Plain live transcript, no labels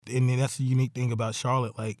and that's the unique thing about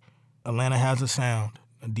Charlotte. Like, Atlanta has a sound.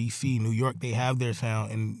 DC, New York, they have their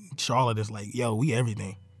sound. And Charlotte is like, yo, we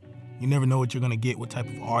everything. You never know what you're going to get, what type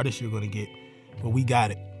of artist you're going to get. But we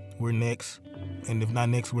got it. We're next. And if not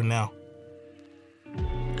next, we're now.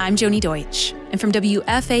 I'm Joni Deutsch, and from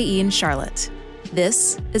WFAE in Charlotte,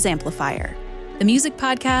 this is Amplifier, the music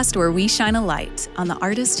podcast where we shine a light on the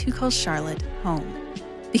artist who calls Charlotte home.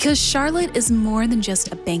 Because Charlotte is more than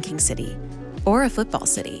just a banking city or a football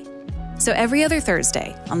city. So every other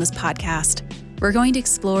Thursday on this podcast, we're going to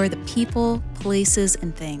explore the people, places,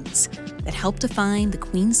 and things that help define the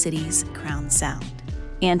Queen City's crown sound.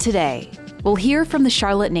 And today, we'll hear from the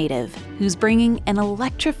Charlotte native who's bringing an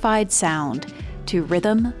electrified sound to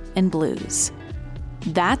rhythm and blues.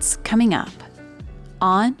 That's coming up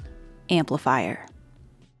on Amplifier.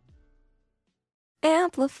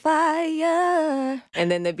 Amplifier.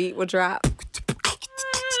 And then the beat will drop.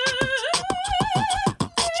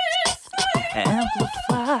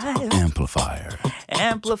 Amplifier. Amplifier.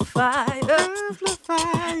 Amplifier.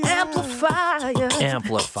 Amplifier. Amplifier.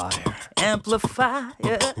 Amplifier.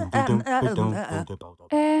 Amplifier.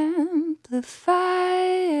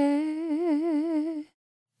 Amplifier.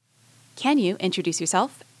 Can you introduce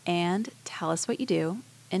yourself and tell us what you do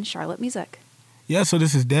in Charlotte music? Yeah, so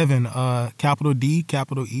this is Devin, capital D,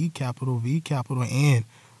 capital E, capital V, capital N.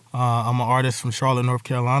 I'm an artist from Charlotte, North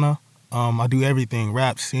Carolina. I do everything,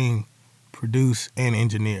 rap, sing, produce, and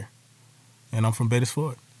engineer. And I'm from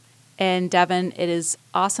Beatties-Ford. And Devin, it is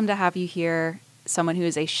awesome to have you here, someone who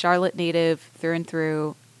is a Charlotte native through and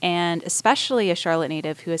through, and especially a Charlotte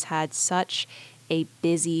native who has had such a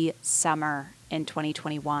busy summer in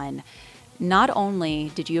 2021. Not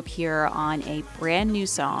only did you appear on a brand new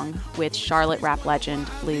song with Charlotte rap legend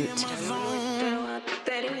Lute.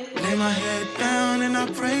 Lay my head down and I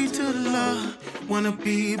pray to the Lord. Wanna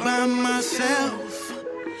be by myself.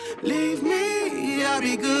 Leave me, I'll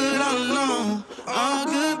be good all alone. All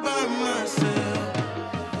good by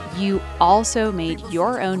myself. You also made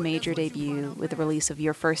your own major debut with the release of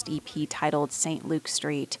your first EP titled St. Luke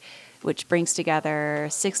Street, which brings together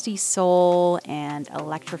 60s soul and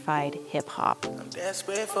electrified hip-hop. I'm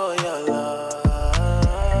desperate for your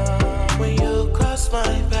love. When you cross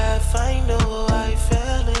my path, I know I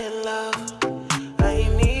fell in love. I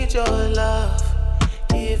need your love.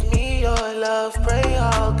 Give me your love. Pray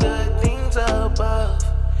all good things above.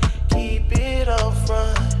 Keep it up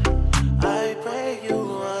front. I pray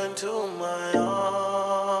you run to my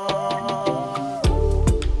arms.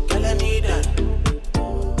 Girl, I need that.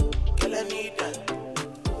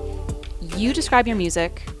 You describe your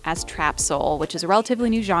music as trap soul, which is a relatively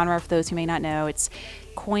new genre for those who may not know. It's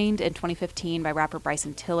coined in 2015 by rapper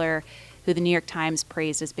Bryson Tiller, who the New York Times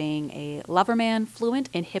praised as being a lover man, fluent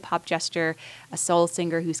in hip-hop gesture, a soul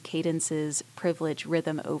singer whose cadences privilege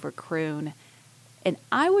rhythm over croon. And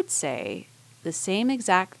I would say the same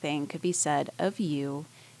exact thing could be said of you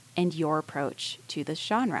and your approach to this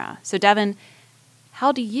genre. So Devin,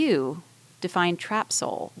 how do you define trap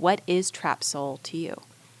soul? What is trap soul to you?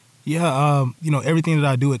 Yeah, everything that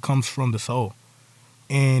I do, it comes from the soul.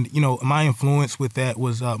 And, my influence with that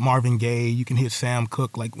was Marvin Gaye. You can hear Sam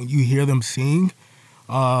Cooke, like when you hear them sing.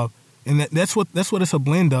 And that's what it's a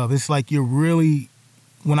blend of. It's like you're really,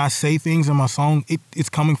 when I say things in my song, it's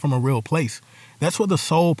coming from a real place. That's where the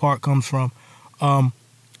soul part comes from.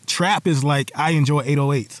 Trap is like, I enjoy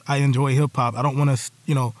 808s. I enjoy hip hop. I don't want to,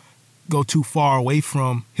 go too far away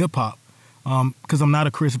from hip hop. Because I'm not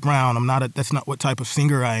a Chris Brown. That's not what type of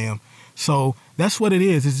singer I am. So that's what it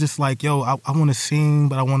is. It's just like, I want to sing,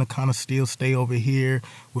 but I want to kind of still stay over here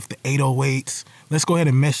with the 808s. Let's go ahead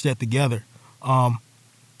and mesh that together. But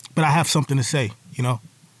I have something to say, and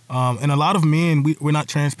a lot of men, we're not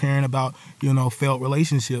transparent about, failed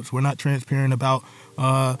relationships. We're not transparent about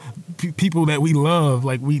people that we love.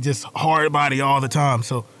 Like, we just hard body all the time.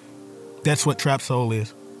 So that's what trap soul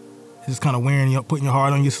is. It's just kind of wearing you up, putting your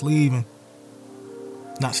heart on your sleeve and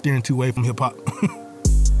not steering too away from hip-hop.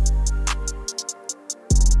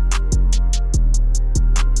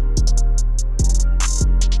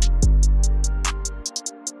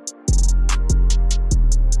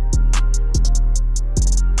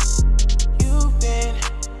 You've been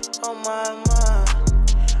on my mind.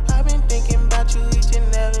 I've been thinking about you each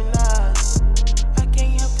and every night. I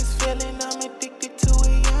can't help this feeling, I'm addicted to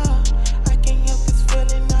it, yeah. I can't help this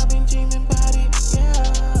feeling, I've been dreaming about it, yeah.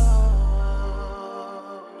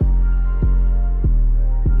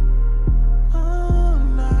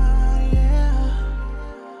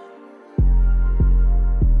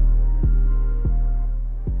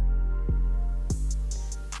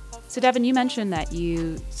 So Devin, you mentioned that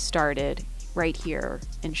you started right here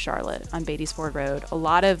in Charlotte on Beatties Ford Road. A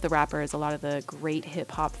lot of the rappers, a lot of the great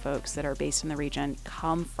hip hop folks that are based in the region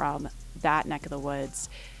come from that neck of the woods.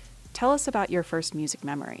 Tell us about your first music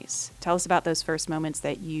memories. Tell us about those first moments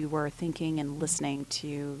that you were thinking and listening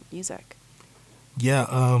to music.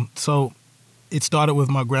 Yeah, so it started with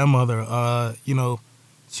my grandmother.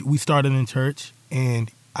 We started in church, and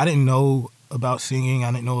I didn't know about singing.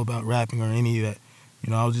 I didn't know about rapping or any of that.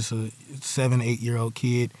 I was just a 7, 8-year-old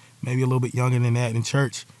kid, maybe a little bit younger than that in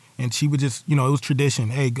church. And she would just, it was tradition.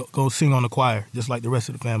 Hey, go sing on the choir, just like the rest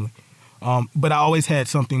of the family. But I always had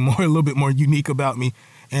something a little bit more unique about me.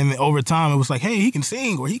 And over time, it was like, hey, he can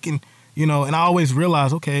sing, or he can, and I always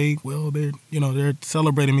realized, okay, well, they're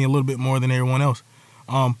celebrating me a little bit more than everyone else.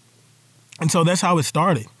 And so that's how it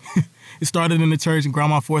started. It started in the church, and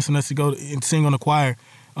Grandma forcing us to go and sing on the choir.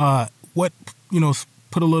 What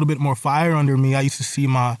put a little bit more fire under me, I used to see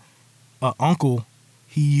my uncle.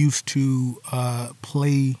 He used to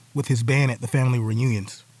play with his band at the family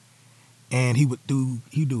reunions. And he'd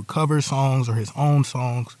do cover songs or his own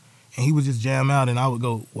songs, and he would just jam out, and I would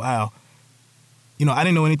go, wow. I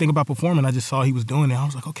didn't know anything about performing. I just saw he was doing it. I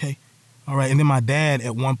was like, okay, all right. And then my dad,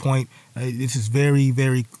 at one point, this is very,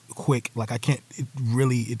 very quick. Like, I can't,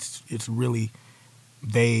 it's really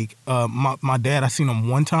vague. My dad, I seen him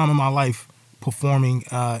one time in my life performing,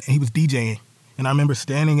 and he was DJing. And I remember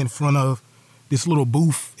standing in front of this little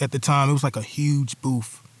booth at the time. It was like a huge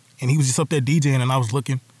booth, and he was just up there DJing, and I was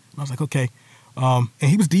looking. I was like, okay. And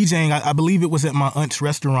he was DJing. I believe it was at my aunt's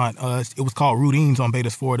restaurant. It was called Rudines on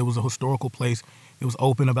Beatties Ford. It was a historical place. It was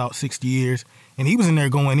open about 60 years. And he was in there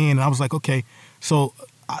going in, and I was like, okay. So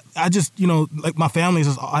I just, like my family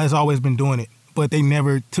has always been doing it, but they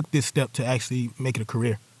never took this step to actually make it a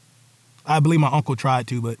career. I believe my uncle tried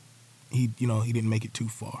to, but he didn't make it too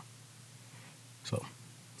far.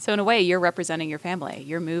 So in a way, you're representing your family.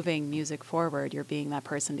 You're moving music forward. You're being that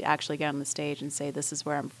person to actually get on the stage and say, this is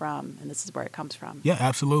where I'm from, and this is where it comes from. Yeah,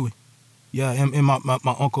 absolutely. Yeah, and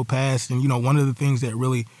my uncle passed, and, one of the things that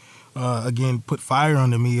really, again, put fire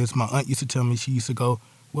under me is my aunt used to tell me, she used to go,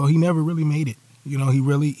 well, he never really made it.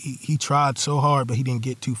 He tried so hard, but he didn't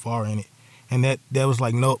get too far in it. And that was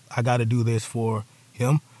like, nope, I got to do this for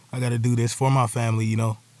him. I got to do this for my family,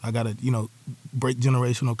 I got to, break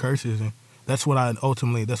generational curses, and that's what I'm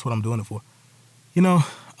doing it for.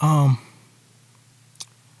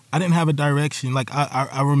 I didn't have a direction. Like,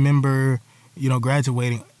 I remember,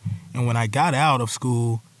 graduating, and when I got out of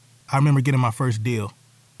school, I remember getting my first deal,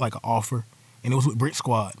 like an offer, and it was with Brick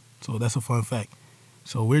Squad. So that's a fun fact.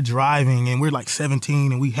 So we're driving, and we're like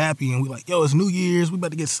 17, and we happy, and we like, yo, it's New Year's, we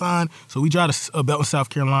about to get signed. So we drive to Belton, South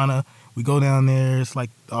Carolina. We go down there. It's like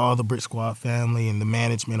all the Brick Squad family and the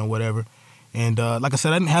management or whatever. And like I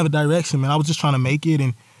said, I didn't have a direction, man. I was just trying to make it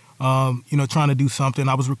and, trying to do something.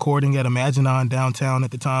 I was recording at Imaginon downtown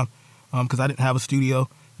at the time because I didn't have a studio.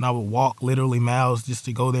 And I would walk literally miles just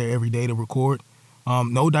to go there every day to record.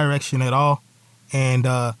 No direction at all. And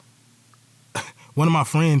one of my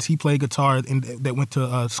friends, he played guitar that went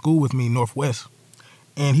to school with me, Northwest.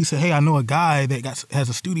 And he said, hey, I know a guy that has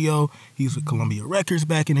a studio. He was with Columbia Records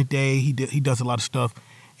back in the day. He does a lot of stuff.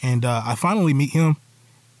 And I finally meet him.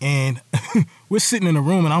 And we're sitting in a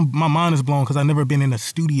room, and my mind is blown because I've never been in a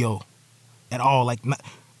studio at all. Like,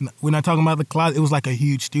 we're not talking about the closet. It was like a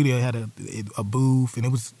huge studio. It had a booth, and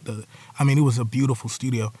it was a beautiful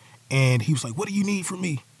studio. And he was like, what do you need from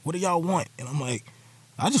me? What do y'all want? And I'm like,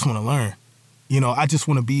 I just want to learn. I just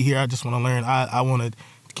want to be here. I just want to learn. I want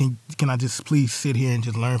to, can I just please sit here and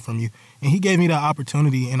just learn from you? And he gave me that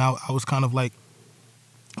opportunity, and I was kind of like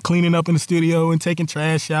cleaning up in the studio and taking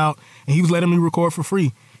trash out, and he was letting me record for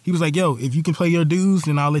free. He was like, yo, if you can pay your dues,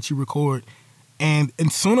 then I'll let you record. And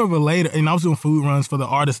sooner or later, and I was doing food runs for the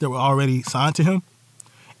artists that were already signed to him.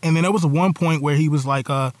 And then there was one point where he was like,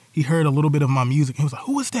 he heard a little bit of my music. He was like,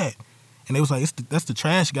 who is that? And they was like, that's the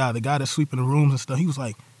trash guy, the guy that's sweeping the rooms and stuff. He was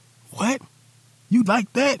like, what? You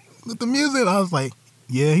like that with the music? I was like,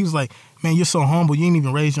 yeah. He was like, man, you're so humble. You didn't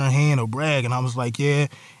even raise your hand or brag. And I was like, yeah.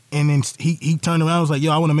 And then he turned around and was like,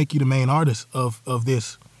 yo, I want to make you the main artist of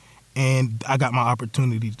this. And I got my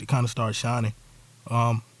opportunity to kind of start shining.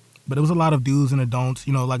 But it was a lot of do's and a don'ts.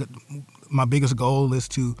 Like my biggest goal is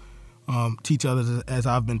to teach others as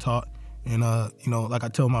I've been taught. And, like I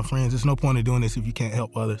tell my friends, there's no point in doing this if you can't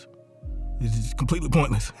help others. It's just completely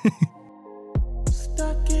pointless.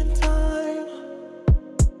 Stuck in time.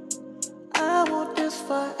 I want this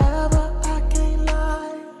forever. I can't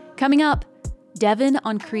lie. Coming up, Devin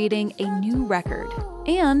on creating a new record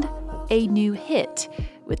and a new hit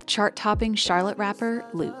with chart-topping Charlotte rapper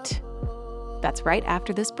Lute. That's right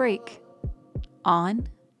after this break on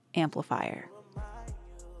Amplifier.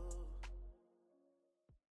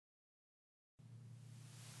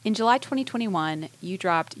 In July 2021, you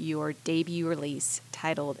dropped your debut release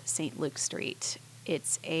titled St. Luke Street.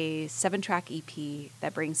 It's a 7-track EP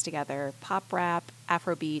that brings together pop rap,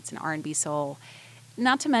 Afro beats, and R&B soul,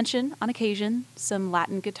 not to mention, on occasion, some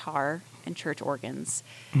Latin guitar and church organs.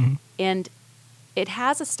 Mm-hmm. And it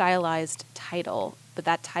has a stylized title, but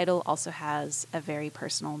that title also has a very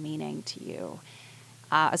personal meaning to you.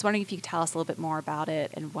 I was wondering if you could tell us a little bit more about it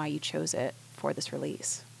and why you chose it for this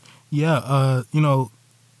release. Yeah,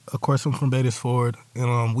 of course, I'm from Badersford,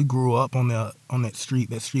 and we grew up on that street.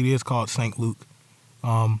 That street is called St. Luke.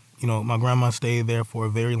 My grandma stayed there for a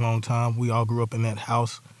very long time. We all grew up in that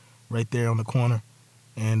house right there on the corner.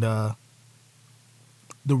 And the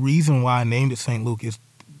reason why I named it St. Luke is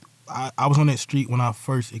I was on that street when I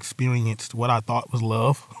first experienced what I thought was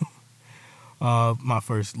love. My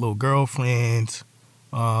first little girlfriends,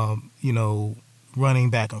 running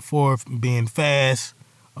back and forth, being fast.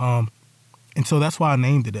 And so that's why I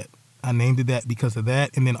named it that. I named it that because of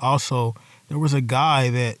that. And then also there was a guy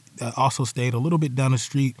that also stayed a little bit down the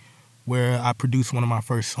street where I produced one of my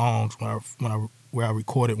first songs, where I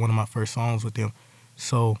recorded one of my first songs with him.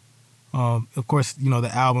 So, of course,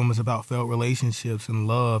 the album is about failed relationships and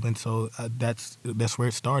love. And so that's where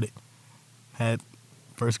it started. Had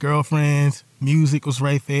first girlfriends, music was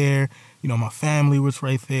right there. My family was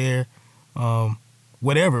right there.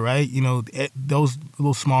 Whatever, right? Those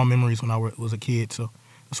little small memories when I was a kid. So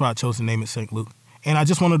that's why I chose to name it St. Luke. And I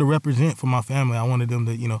just wanted to represent for my family. I wanted them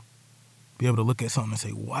to, be able to look at something and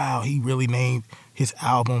say, wow, he really named his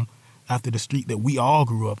album after the street that we all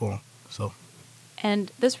grew up on. So.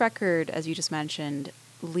 And this record, as you just mentioned,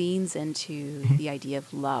 leans into the idea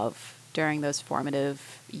of love during those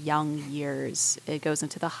formative young years. It goes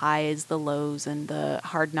into the highs, the lows, and the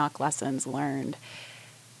hard knock lessons learned.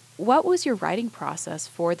 What was your writing process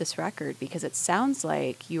for this record? Because it sounds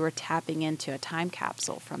like you were tapping into a time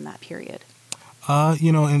capsule from that period.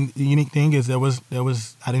 And the unique thing is there was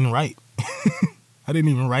I didn't write. I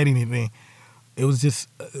didn't even write anything. It was just,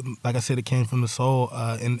 like I said, it came from the soul.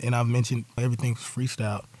 And I've mentioned everything's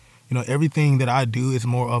freestyle. Everything that I do is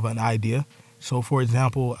more of an idea. So, for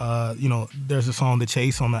example, there's a song, The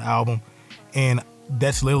Chase, on the album. And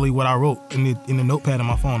that's literally what I wrote in the notepad on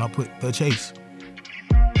my phone. I put The Chase.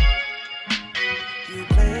 You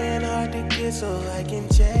playing hard to get so I can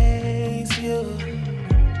chase you.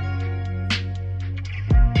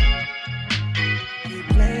 You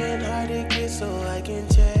playing hard to get so I can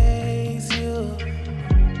chase you.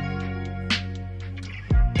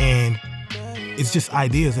 And it's just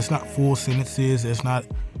ideas. It's not full sentences. It's not,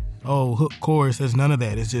 hook, chorus. There's none of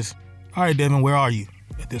that. It's just, all right, Devin, where are you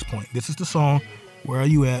at this point? This is the song. Where are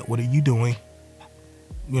you at? What are you doing?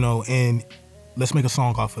 And let's make a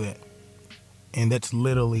song off of that. And that's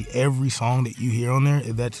literally every song that you hear on there.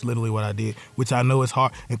 That's literally what I did, which I know is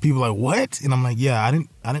hard. And people are like, what? And I'm like, yeah, I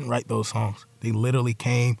didn't write those songs. They literally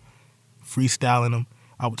came freestyling them.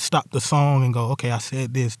 I would stop the song and go, okay, I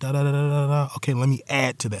said this, da da da da da da. Okay, let me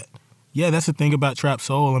add to that. Yeah, that's the thing about Trap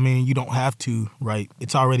Soul. I mean, you don't have to write.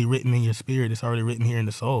 It's already written in your spirit. It's already written here in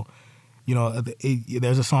the soul.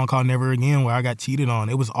 There's a song called Never Again where I got cheated on.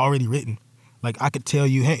 It was already written. Like, I could tell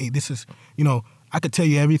you, hey, this is, I could tell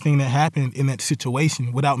you everything that happened in that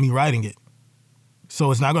situation without me writing it.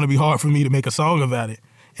 So it's not going to be hard for me to make a song about it.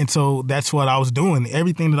 And so that's what I was doing.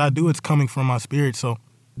 Everything that I do, it's coming from my spirit. So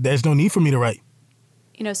there's no need for me to write.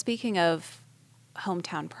 Speaking of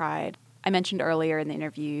hometown pride, I mentioned earlier in the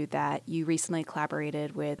interview that you recently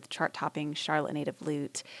collaborated with chart-topping Charlotte native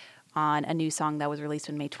Lute on a new song that was released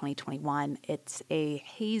in May 2021. It's a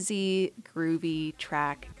hazy, groovy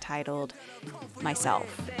track titled Myself.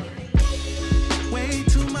 Way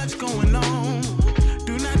too much going on.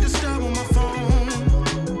 Do not disturb on my phone.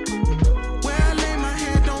 Where I lay my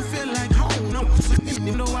head don't feel like home. No,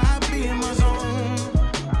 you know I be in my zone.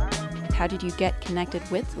 How did you get connected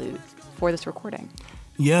with Lute for this recording?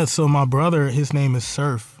 Yeah, so my brother, his name is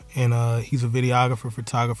Surf, and he's a videographer,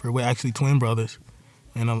 photographer. We're actually twin brothers,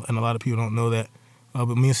 and a lot of people don't know that.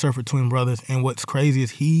 But me and Surf are twin brothers, and what's crazy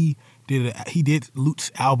is he did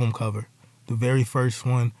Lute's album cover, the very first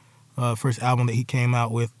one. First album that he came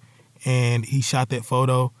out with, and he shot that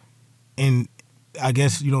photo. And I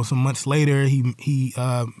guess some months later he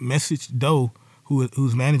messaged Doe,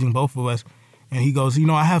 who's managing both of us, and he goes,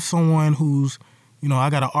 I have someone who's, I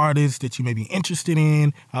got an artist that you may be interested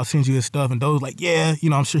in. I'll send you his stuff. And Doe's like, yeah,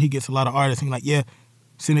 I'm sure he gets a lot of artists. And he's like, yeah,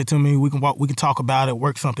 send it to me. We can talk about it,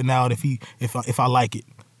 work something out if I like it.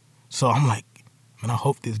 So I'm like, man, I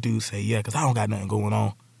hope this dude say yeah, because I don't got nothing going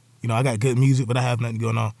on. I got good music, but I have nothing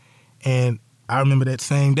going on. And I remember that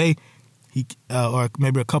same day, or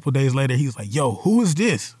maybe a couple days later, he was like, yo, who is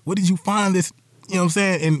this? Where did you find this, You know what I'm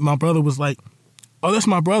saying? And my brother was like, oh, that's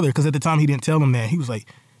my brother. Because at the time he didn't tell him that. He was like,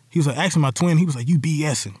 asking my twin, he was like, you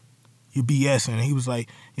BSing. And he was like,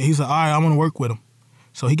 all right, I want to work with him.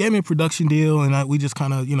 So he gave me a production deal, and we just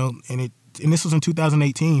kind of, and this was in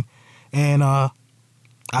 2018. And,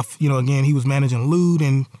 again, he was managing Lute,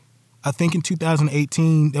 and I think in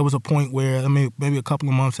 2018, there was a point where, maybe a couple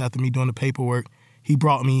of months after me doing the paperwork, he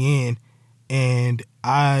brought me in, and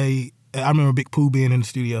I remember Big Pooh being in the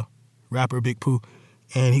studio, rapper Big Pooh,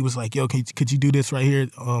 and he was like, yo, could you do this right here,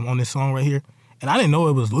 on this song right here? And I didn't know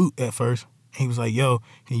it was Lute at first. He was like, yo,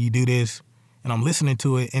 can you do this? And I'm listening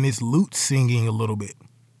to it, and it's Lute singing a little bit.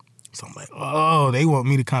 So I'm like, oh, they want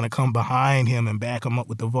me to kind of come behind him and back him up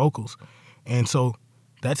with the vocals. And so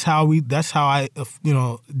that's how I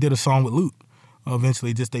did a song with Lute.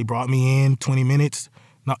 Eventually, they brought me in, 20 minutes,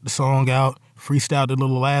 knocked the song out, freestyled the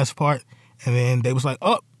little last part, and then they was like,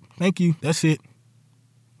 oh, thank you, that's it.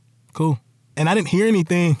 Cool. And I didn't hear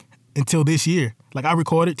anything until this year. Like, I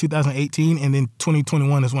recorded 2018, and then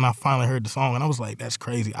 2021 is when I finally heard the song, and I was like, that's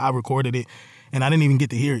crazy. I recorded it, and I didn't even get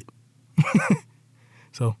to hear it.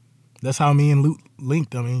 So that's how me and Lute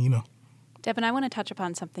linked. Devin, I want to touch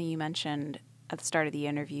upon something you mentioned at the start of the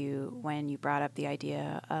interview when you brought up the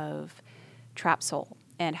idea of trap soul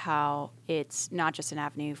and how it's not just an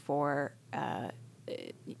avenue for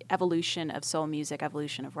evolution of soul music,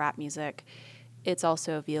 evolution of rap music. It's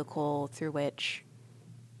also a vehicle through which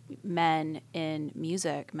men in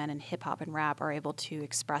music, men in hip-hop and rap are able to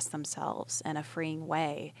express themselves in a freeing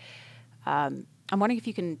way. I'm wondering if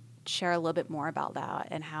you can share a little bit more about that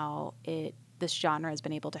and how this genre has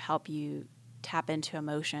been able to help you tap into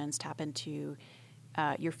emotions, tap into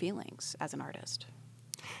your feelings as an artist.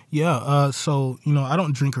 Yeah, so, I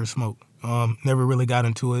don't drink or smoke. Never really got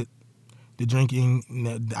into it. The drinking,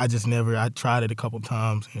 I tried it a couple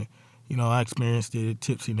times, and I experienced the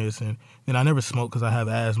tipsiness, and then I never smoked because I have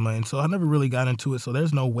asthma, and so I never really got into it, so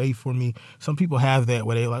there's no way for me. Some people have that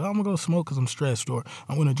where they're like, oh, I'm going to go smoke because I'm stressed, or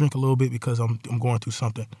I'm going to drink a little bit because I'm going through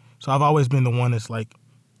something. So I've always been the one that's like,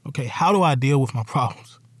 okay, how do I deal with my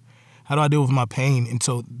problems? How do I deal with my pain? And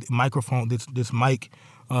so the microphone, this mic,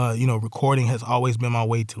 recording has always been my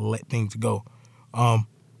way to let things go. And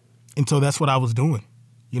so that's what I was doing.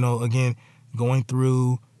 Again, going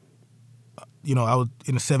through, I was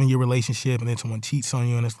in a 7-year relationship, and then someone cheats on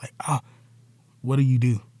you, and it's like, what do you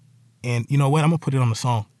do? And you know what? I'm going to put it on the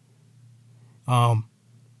song.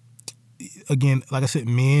 Again, like I said,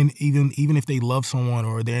 men, even if they love someone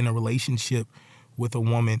or they're in a relationship with a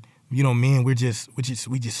woman, men, we just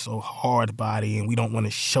so hard body, and we don't want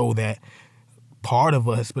to show that part of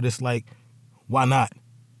us, but it's like, why not?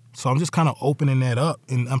 So I'm just kind of opening that up,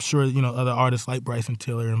 and I'm sure, other artists like Bryson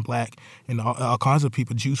Tiller and Black and all kinds of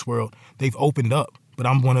people, Juice WRLD, they've opened up, but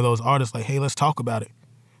I'm one of those artists like, hey, let's talk about it.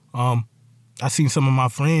 I've seen some of my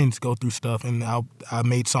friends go through stuff, and I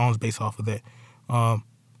made songs based off of that.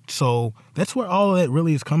 So that's where all of that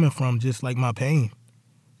really is coming from, just like my pain.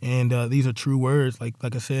 And these are true words, like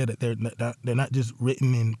I said, that they're not just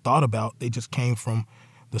written and thought about, they just came from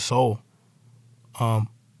the soul.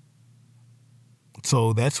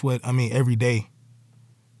 So that's what, every day.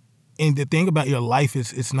 And the thing about your life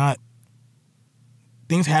is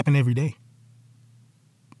things happen every day.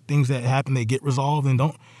 Things that happen, they get resolved and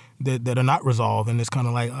that are not resolved. And it's kind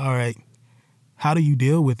of like, all right, how do you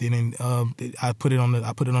deal with it? And I put it on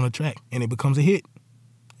the track, and it becomes a hit.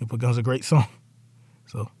 It becomes a great song.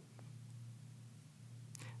 So,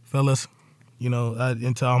 fellas,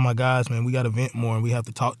 and to all my guys, man, we got to vent more, and we have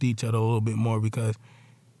to talk to each other a little bit more because,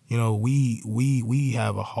 we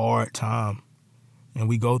have a hard time, and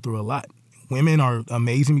we go through a lot. Women are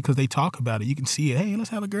amazing because they talk about it. You can see it. Hey, let's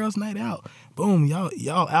have a girls' night out. Boom,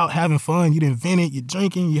 y'all out having fun. You done vented, you're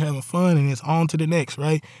drinking, you're having fun, and it's on to the next,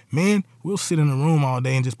 right? Men, we'll sit in the room all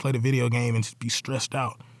day and just play the video game and just be stressed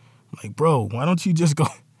out. Like, bro, why don't you just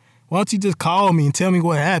call me and tell me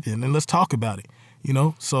what happened and let's talk about it,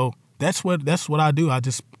 So that's what I do. I'm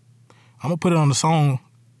gonna put it on the song,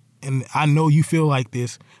 and I know you feel like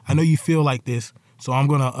this. So I'm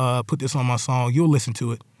gonna put this on my song. You'll listen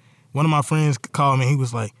to it. One of my friends called me. He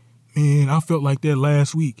was like, "Man, I felt like that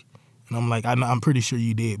last week," and I'm like, "I'm pretty sure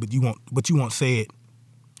you did, but you won't say it."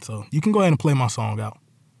 So you can go ahead and play my song out.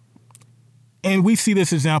 And we see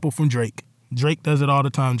this example from Drake. Drake does it all the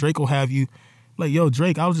time. Drake will have you like, "Yo,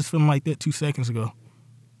 Drake, I was just feeling like that 2 seconds ago."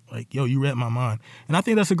 Like, "Yo, you read my mind," and I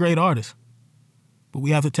think that's a great artist. But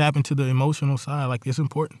we have to tap into the emotional side. Like, it's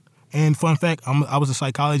important. And fun fact, I was a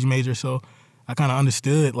psychology major, so I kind of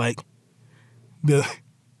understood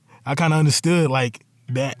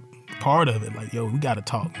that part of it. Like, yo, we got to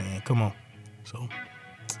talk, man. Come on. So.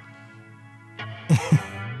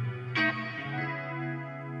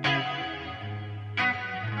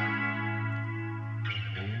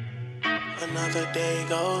 Another day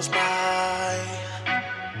goes by.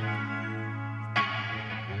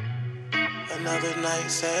 Another night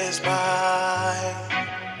says bye.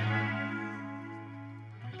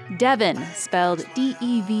 Devin, spelled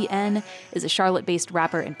D-E-V-N, is a Charlotte-based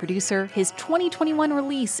rapper and producer. His 2021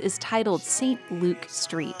 release is titled St. Luke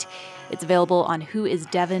Street. It's available on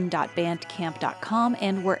whoisdevin.bandcamp.com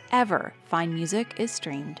and wherever fine music is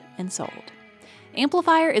streamed and sold.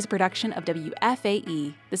 Amplifier is a production of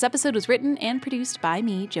WFAE. This episode was written and produced by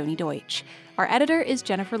me, Joni Deutsch. Our editor is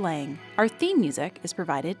Jennifer Lang. Our theme music is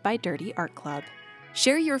provided by Dirty Art Club.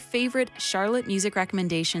 Share your favorite Charlotte music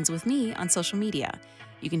recommendations with me on social media.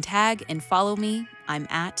 You can tag and follow me. I'm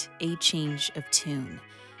at A Change of Tune.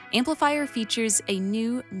 Amplifier features a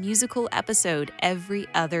new musical episode every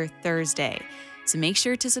other Thursday. So make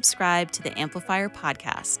sure to subscribe to the Amplifier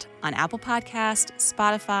podcast on Apple Podcast,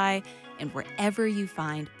 Spotify, and wherever you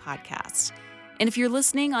find podcasts. And if you're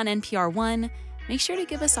listening on NPR One, make sure to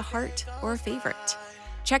give us a heart or a favorite.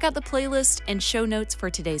 Check out the playlist and show notes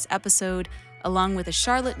for today's episode, along with a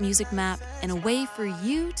Charlotte music map and a way for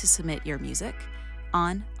you to submit your music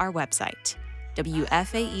on our website,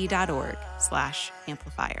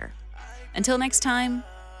 wfae.org/amplifier. Until next time,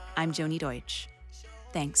 I'm Joni Deutsch.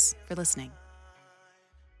 Thanks for listening.